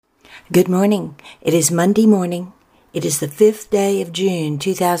Good morning. It is Monday morning. It is the 5th day of June,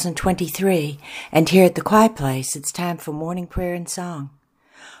 2023, and here at the Quiet Place, it's time for morning prayer and song.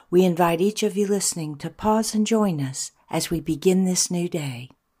 We invite each of you listening to pause and join us as we begin this new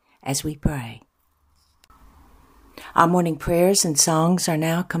day, as we pray. Our morning prayers and songs are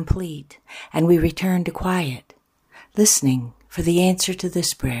now complete, and we return to quiet, listening for the answer to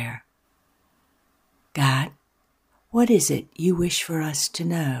this prayer. God, what is it you wish for us to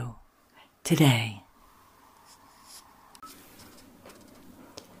know today?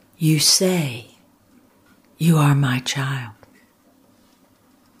 You say you are my child.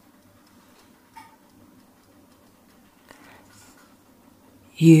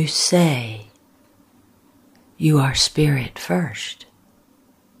 You say you are spirit first.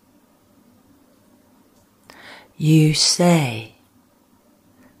 You say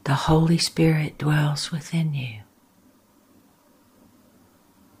the Holy Spirit dwells within you.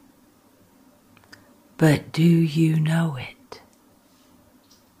 But do you know it?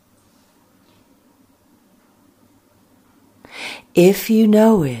 If you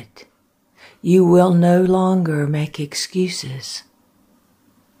know it, you will no longer make excuses,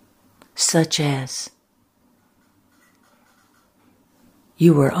 such as,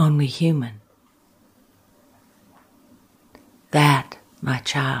 you were only human. That, my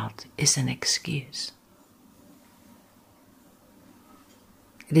child, is an excuse.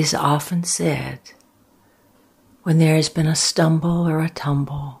 It is often said, when there has been a stumble or a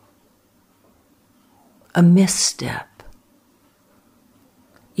tumble, a misstep,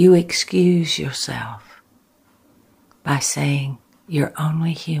 you excuse yourself by saying you're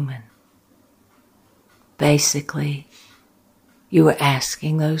only human. Basically, you are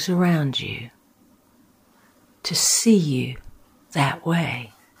asking those around you to see you that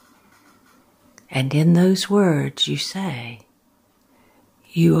way. And in those words you say,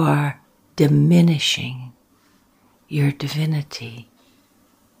 you are diminishing your divinity,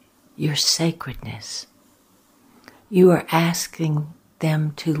 your sacredness. You are asking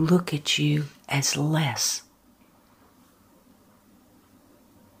them to look at you as less.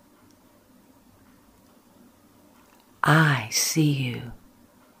 I see you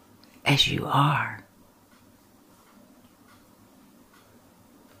as you are,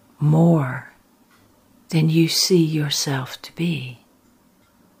 more than you see yourself to be.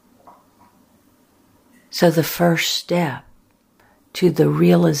 So the first step to the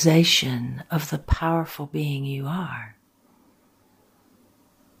realization of the powerful being you are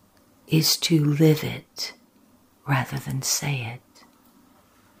is to live it rather than say it.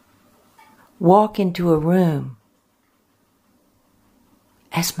 Walk into a room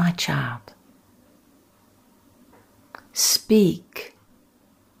as my child. Speak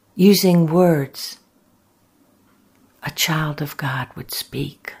using words a child of God would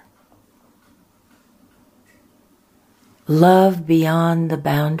speak. Love beyond the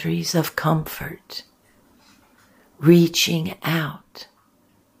boundaries of comfort, reaching out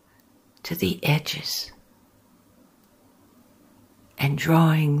to the edges and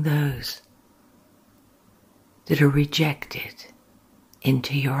drawing those that are rejected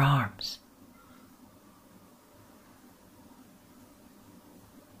into your arms.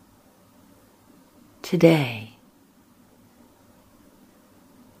 Today,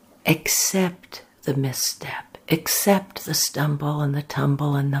 accept the misstep, accept the stumble and the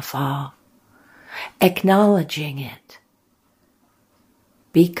tumble and the fall, acknowledging it,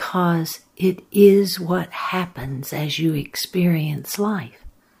 because it is what happens as you experience life.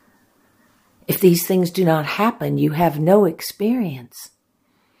 If these things do not happen, you have no experience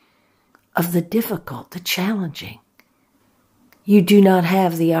of the difficult, the challenging. You do not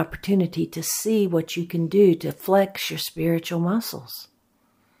have the opportunity to see what you can do to flex your spiritual muscles.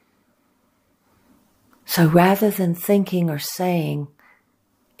 So rather than thinking or saying,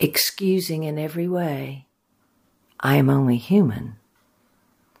 excusing in every way, I am only human,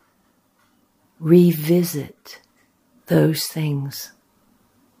 revisit those things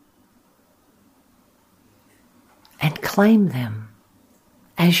and claim them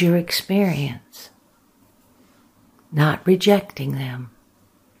as your experience, not rejecting them,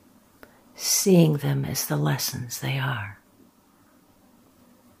 seeing them as the lessons they are.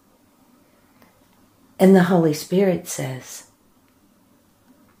 And the Holy Spirit says,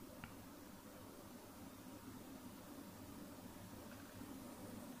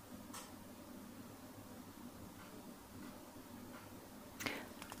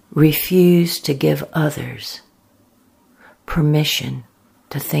 refuse to give others permission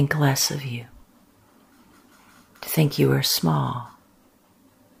to think less of you, to think you are small.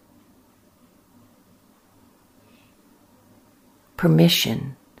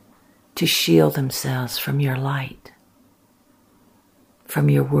 Permission to shield themselves from your light, from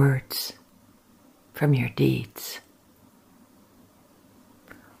your words, from your deeds.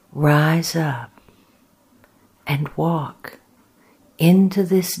 Rise up and walk into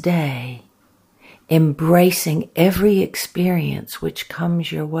this day, embracing every experience which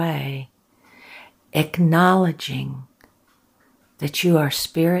comes your way, acknowledging that you are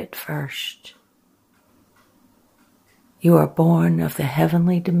spirit first. You are born of the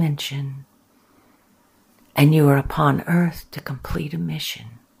heavenly dimension, and you are upon earth to complete a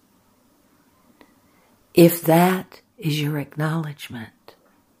mission. If that is your acknowledgement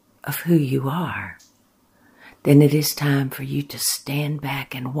of who you are, then it is time for you to stand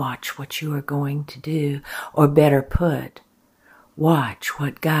back and watch what you are going to do, or better put, watch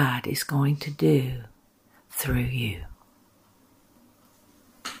what God is going to do through you.